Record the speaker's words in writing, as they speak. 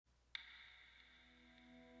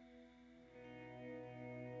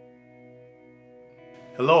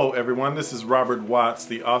Hello everyone, this is Robert Watts,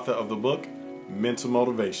 the author of the book, Mental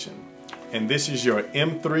Motivation. And this is your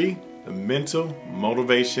M3, the Mental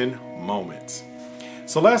Motivation Moments.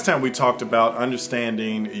 So last time we talked about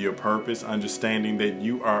understanding your purpose, understanding that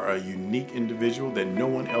you are a unique individual, that no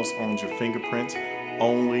one else owns your fingerprints,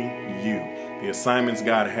 only you. The assignments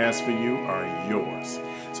God has for you are yours.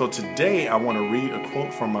 So today I want to read a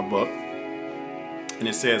quote from my book, and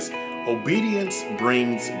it says, "Obedience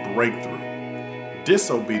brings breakthrough.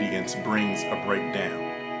 Disobedience brings a breakdown."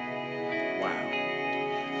 Wow.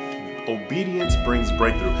 Obedience brings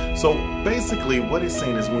breakthrough. So basically what it's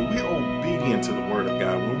saying is when we're obedient to the Word of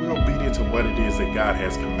God, when we're obedient to what it is that God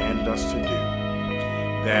has commanded us to do,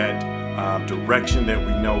 that direction that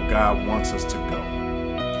we know God wants us to go,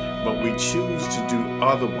 but we choose to do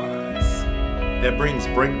otherwise, that brings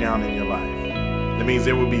breakdown in your life. That means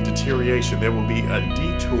there will be deterioration. There will be a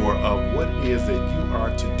detour of what it is that you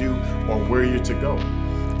are to do or where you're to go.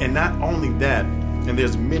 And not only that, and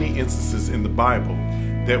there's many instances in the Bible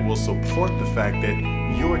that will support the fact that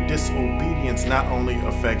your disobedience not only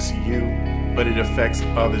affects you, but it affects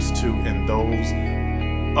others too. And those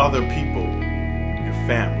other people, your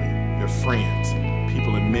family, your friends,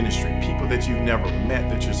 people in ministry, people that you've never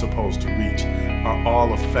met that you're supposed to reach, are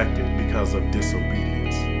all affected because of disobedience.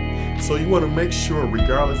 So you want to make sure,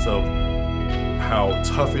 regardless of how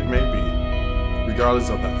tough it may be, regardless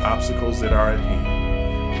of the obstacles that are at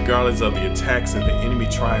hand, regardless of the attacks that the enemy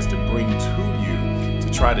tries to bring to you to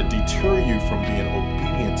try to deter you from being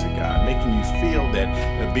obedient to God, making you feel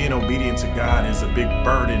that being obedient to God is a big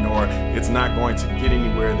burden or it's not going to get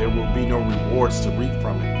anywhere, there will be no rewards to reap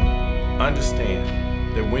from it.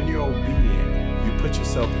 Understand that when you're obedient, you put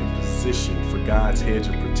yourself in position for God's hedge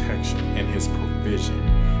of protection and His provision,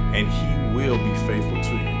 and He will be faithful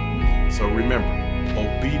to you. So remember,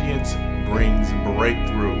 obedience brings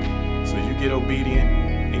breakthrough. So you get obedient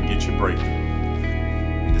and get your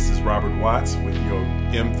breakthrough. This is Robert Watts with your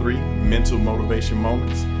M3 Mental Motivation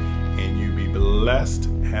Moments, and you be blessed,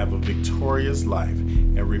 have a victorious life,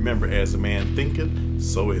 and remember, as a man thinketh,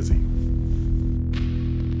 so is he.